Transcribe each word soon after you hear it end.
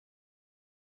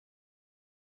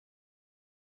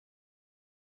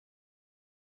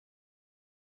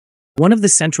One of the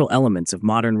central elements of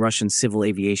modern Russian civil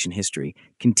aviation history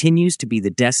continues to be the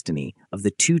destiny of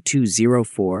the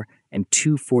Tu-204 and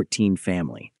Tu-214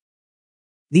 family.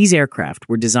 These aircraft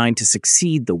were designed to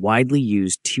succeed the widely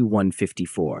used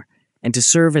Tu-154 and to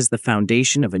serve as the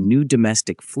foundation of a new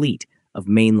domestic fleet of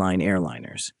mainline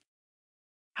airliners.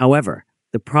 However,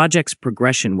 the project's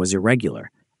progression was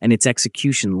irregular and its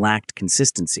execution lacked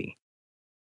consistency.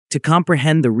 To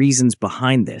comprehend the reasons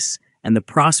behind this and the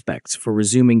prospects for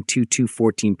resuming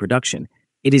Tu-214 production,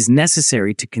 it is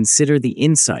necessary to consider the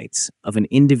insights of an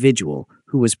individual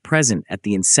who was present at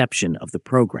the inception of the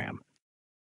program.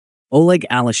 Oleg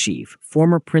Alasheev,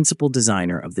 former principal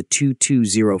designer of the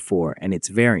Tu-204 and its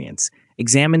variants,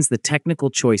 examines the technical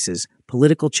choices,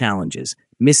 political challenges,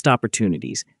 missed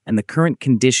opportunities, and the current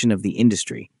condition of the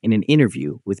industry in an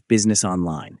interview with Business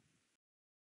Online.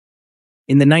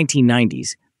 In the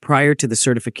 1990s, prior to the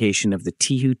certification of the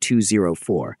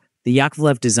Tu-204, the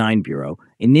Yakovlev Design Bureau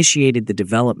initiated the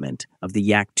development of the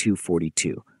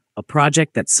Yak-242, a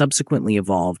project that subsequently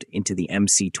evolved into the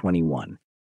MC-21.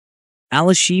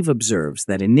 Alasheev observes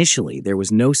that initially there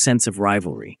was no sense of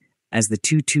rivalry, as the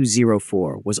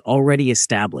Tu-204 was already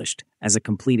established as a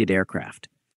completed aircraft.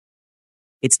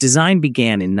 Its design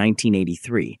began in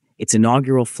 1983, its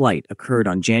inaugural flight occurred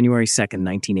on January 2,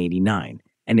 1989,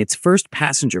 and its first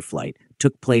passenger flight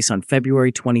took place on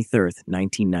February 23,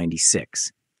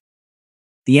 1996.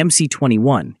 The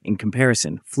MC-21, in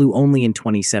comparison, flew only in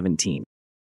 2017.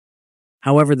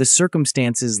 However, the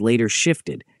circumstances later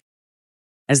shifted.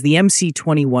 As the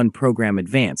MC-21 program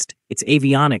advanced, its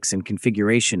avionics and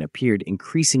configuration appeared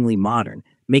increasingly modern,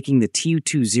 making the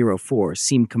Tu-204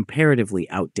 seem comparatively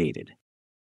outdated.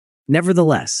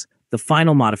 Nevertheless, the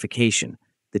final modification,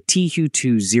 the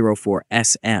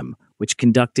Tu-204SM, which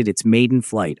conducted its maiden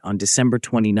flight on December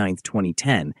 29,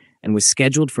 2010, and was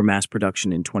scheduled for mass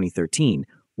production in 2013,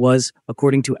 was,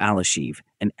 according to Alasheev,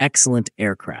 an excellent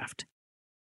aircraft.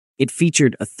 It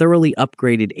featured a thoroughly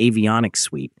upgraded avionics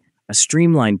suite, a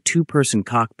streamlined two-person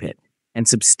cockpit, and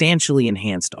substantially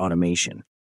enhanced automation.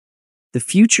 The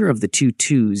future of the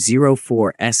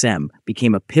Tu-204SM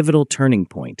became a pivotal turning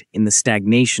point in the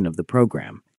stagnation of the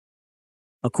program.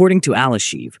 According to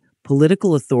Alasheev,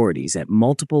 political authorities at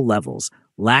multiple levels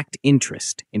lacked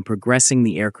interest in progressing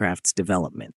the aircraft's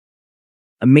development.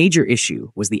 A major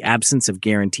issue was the absence of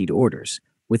guaranteed orders.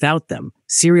 Without them,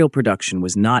 serial production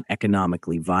was not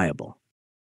economically viable.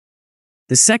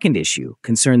 The second issue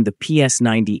concerned the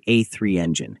PS-90A3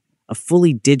 engine, a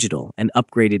fully digital and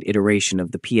upgraded iteration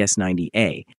of the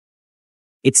PS-90A.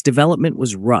 Its development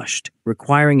was rushed,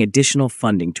 requiring additional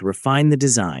funding to refine the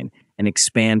design and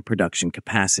expand production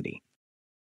capacity.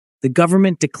 The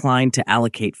government declined to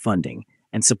allocate funding,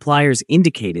 and suppliers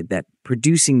indicated that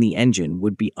producing the engine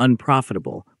would be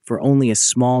unprofitable for only a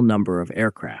small number of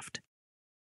aircraft.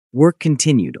 Work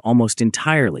continued almost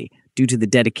entirely due to the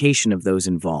dedication of those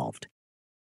involved.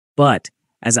 But,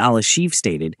 as Alasheev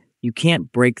stated, you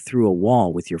can't break through a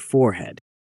wall with your forehead.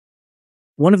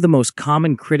 One of the most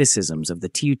common criticisms of the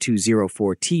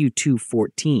Tu-204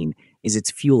 Tu-214 is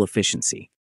its fuel efficiency.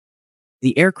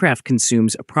 The aircraft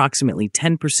consumes approximately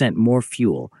 10% more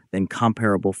fuel than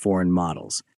comparable foreign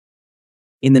models.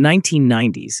 In the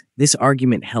 1990s, this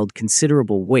argument held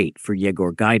considerable weight for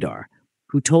Yegor Gaidar,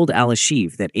 who told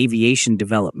Alasheev that aviation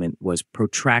development was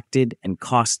protracted and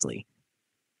costly,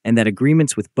 and that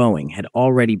agreements with Boeing had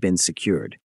already been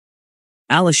secured.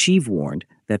 Alasheev warned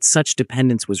that such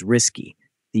dependence was risky.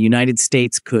 The United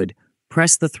States could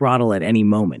press the throttle at any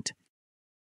moment.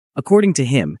 According to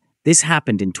him, this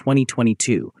happened in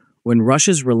 2022, when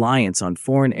Russia's reliance on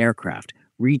foreign aircraft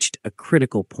reached a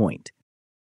critical point.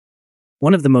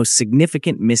 One of the most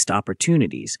significant missed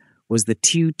opportunities was the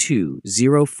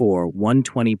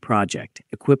Tu-204-120 project,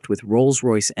 equipped with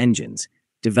Rolls-Royce engines,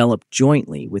 developed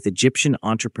jointly with Egyptian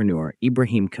entrepreneur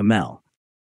Ibrahim Kamel.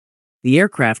 The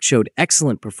aircraft showed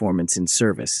excellent performance in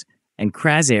service, and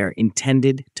Krasair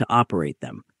intended to operate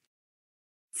them.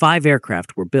 5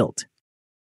 aircraft were built.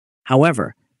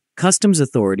 However, customs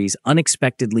authorities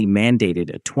unexpectedly mandated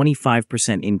a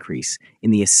 25% increase in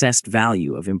the assessed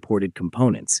value of imported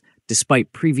components,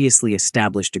 despite previously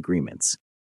established agreements.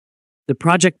 The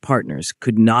project partners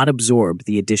could not absorb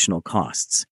the additional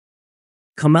costs.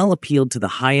 Kamel appealed to the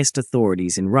highest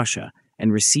authorities in Russia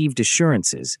and received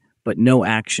assurances, but no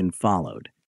action followed.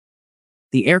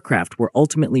 The aircraft were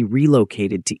ultimately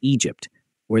relocated to Egypt,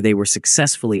 where they were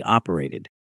successfully operated.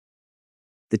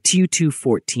 The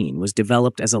Tu-214 was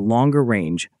developed as a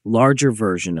longer-range, larger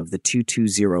version of the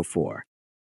Tu-204.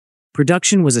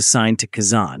 Production was assigned to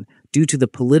Kazan due to the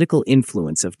political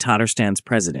influence of Tatarstan's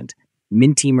president,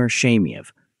 Mintimur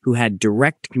Shaimiev, who had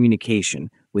direct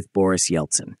communication with Boris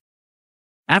Yeltsin.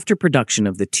 After production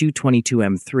of the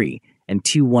Tu-22M3 and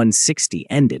Tu-160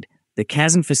 ended, the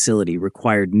Kazan facility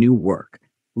required new work,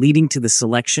 leading to the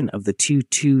selection of the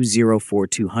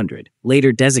Tu-204-200,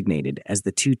 later designated as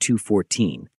the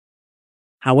Tu-214.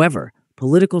 However,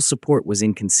 political support was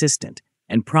inconsistent,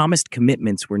 and promised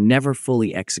commitments were never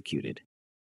fully executed.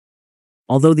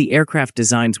 Although the aircraft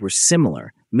designs were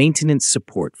similar, maintenance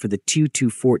support for the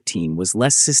Tu-214 was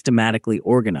less systematically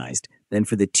organized than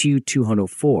for the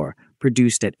Tu-204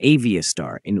 produced at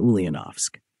Aviastar in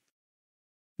Ulyanovsk.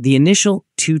 The initial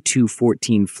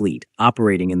Tu-214 fleet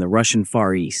operating in the Russian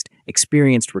Far East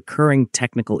experienced recurring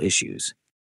technical issues.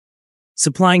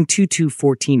 Supplying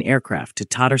Tu-214 aircraft to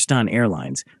Tatarstan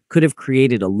Airlines could have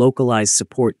created a localized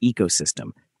support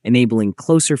ecosystem, enabling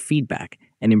closer feedback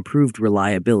and improved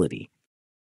reliability.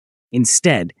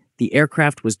 Instead, the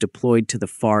aircraft was deployed to the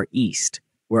Far East,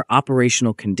 where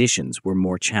operational conditions were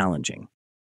more challenging.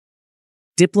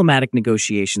 Diplomatic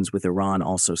negotiations with Iran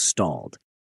also stalled.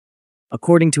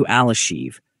 According to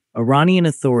Alasheev, Iranian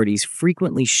authorities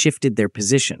frequently shifted their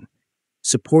position,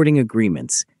 supporting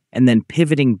agreements and then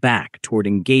pivoting back toward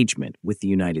engagement with the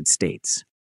United States.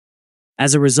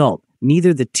 As a result,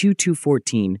 neither the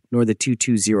Tu-214 nor the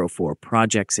Tu-204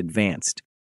 projects advanced.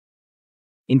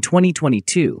 In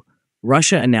 2022,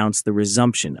 Russia announced the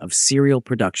resumption of serial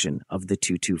production of the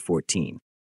Tu-214.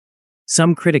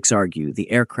 Some critics argue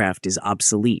the aircraft is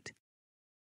obsolete.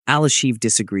 Alasheev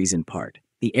disagrees in part.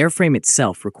 The airframe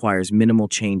itself requires minimal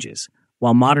changes,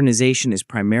 while modernization is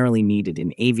primarily needed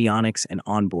in avionics and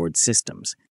onboard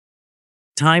systems.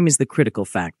 Time is the critical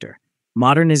factor.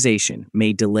 Modernization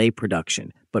may delay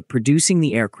production, but producing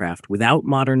the aircraft without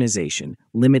modernization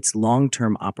limits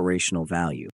long-term operational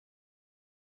value.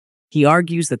 He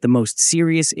argues that the most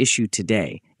serious issue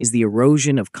today is the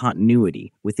erosion of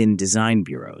continuity within design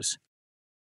bureaus.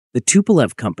 The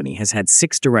Tupolev company has had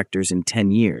 6 directors in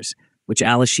 10 years, which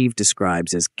Alasheev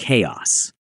describes as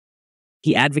chaos.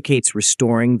 He advocates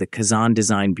restoring the Kazan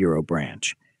Design Bureau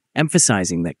branch,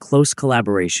 emphasizing that close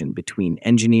collaboration between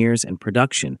engineers and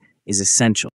production is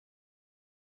essential.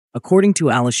 According to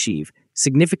Alasheev,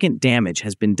 significant damage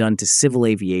has been done to civil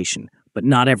aviation, but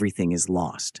not everything is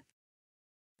lost.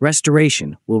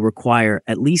 Restoration will require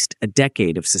at least a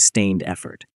decade of sustained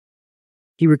effort.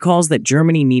 He recalls that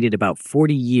Germany needed about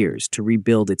 40 years to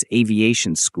rebuild its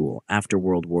aviation school after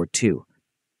World War II,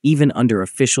 even under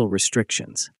official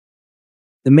restrictions.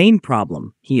 The main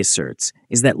problem, he asserts,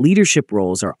 is that leadership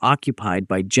roles are occupied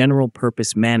by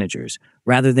general-purpose managers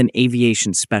rather than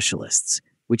aviation specialists,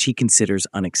 which he considers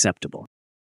unacceptable.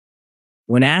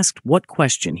 When asked what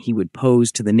question he would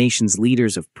pose to the nation's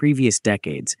leaders of previous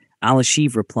decades,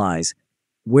 Alasheev replies,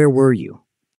 "Where were you?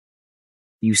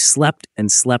 You slept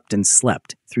and slept and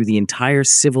slept through the entire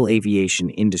civil aviation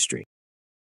industry."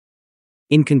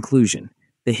 In conclusion,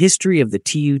 the history of the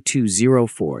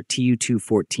Tu-204,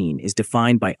 Tu-214 is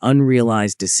defined by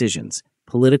unrealized decisions,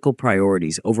 political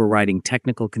priorities overriding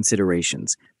technical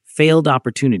considerations, failed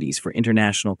opportunities for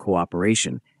international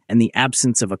cooperation, and the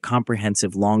absence of a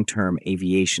comprehensive long-term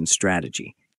aviation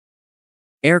strategy.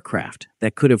 Aircraft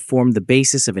that could have formed the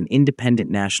basis of an independent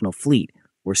national fleet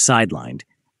were sidelined,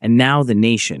 and now the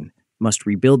nation must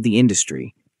rebuild the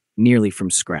industry nearly from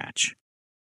scratch.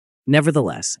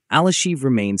 Nevertheless, Alasheev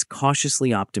remains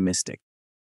cautiously optimistic.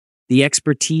 The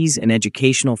expertise and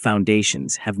educational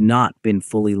foundations have not been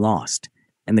fully lost,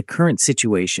 and the current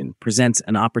situation presents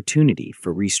an opportunity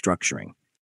for restructuring.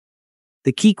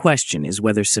 The key question is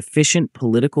whether sufficient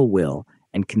political will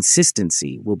and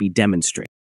consistency will be demonstrated.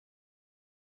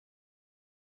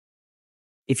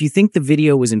 If you think the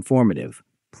video was informative,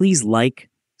 please like,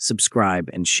 subscribe,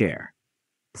 and share.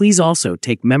 Please also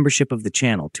take membership of the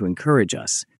channel to encourage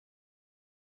us